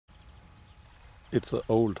It's an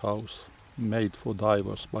old house made for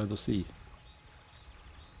divers by the sea.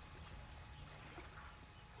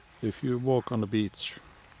 If you walk on the beach,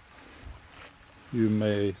 you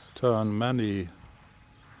may turn many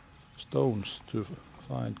stones to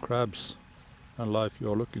find crabs and life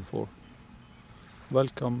you are looking for.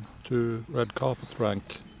 Welcome to Red Carpet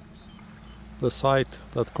Rank, the site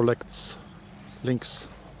that collects links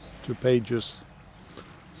to pages,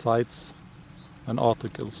 sites and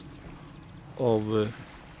articles of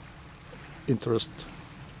interest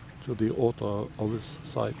to the author of this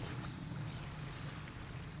site.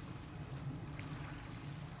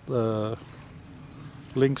 The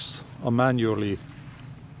links are manually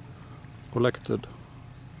collected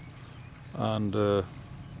and they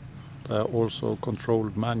are also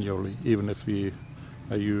controlled manually, even if we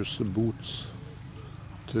use boots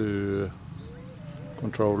to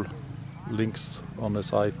control links on the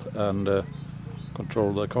site and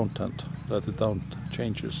control the content, that it don't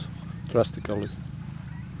changes drastically.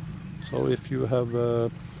 So if you have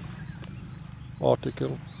an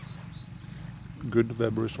article, good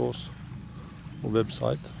web resource or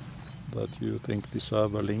website that you think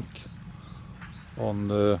deserve a link on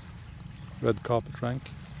the Red Carpet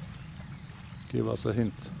Rank, give us a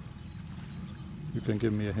hint. You can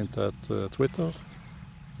give me a hint at Twitter.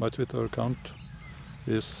 My Twitter account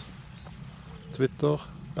is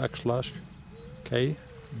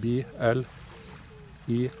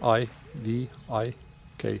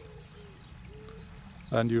Twitter.com/KBLEIVIK.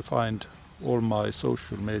 And you find all my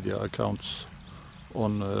social media accounts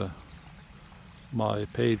on my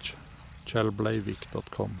page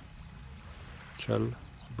kjellbleivik.com.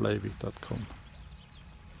 kjellbleivik.com.